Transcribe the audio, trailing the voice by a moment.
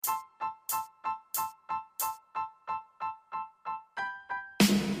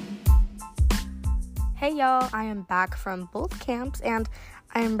Hey y'all, I am back from both camps and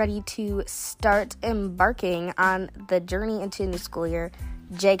I am ready to start embarking on the journey into a new school year.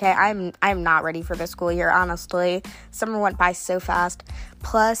 JK, I'm not ready for the school year, honestly. Summer went by so fast.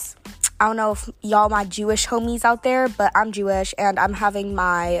 Plus, I don't know if y'all my Jewish homies out there, but I'm Jewish and I'm having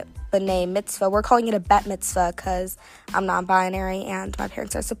my B'nai mitzvah. We're calling it a bet mitzvah because I'm non-binary and my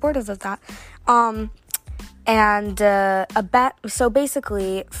parents are supportive of that. A bet, so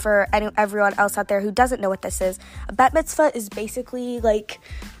basically, for everyone else out there who doesn't know what this is, a bet mitzvah is basically like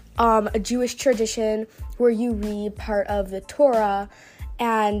a Jewish tradition where you read part of the Torah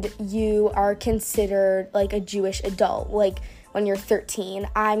and you are considered like a Jewish adult, like when you're 13.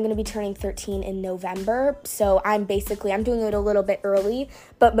 I'm going to be turning 13 in November, so I'm doing it a little bit early,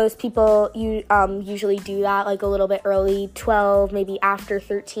 but most people usually do that like a little bit early, 12, maybe after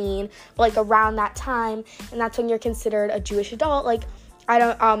 13, like around that time, and that's when you're considered a Jewish adult. Like,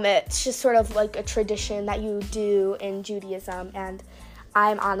 it's just sort of like a tradition that you do in Judaism, and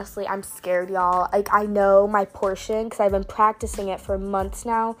I'm scared, y'all. Like, I know my portion because I've been practicing it for months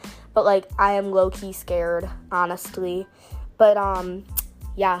now, but like, I am low-key scared, honestly. But,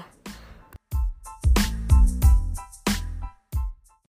 yeah.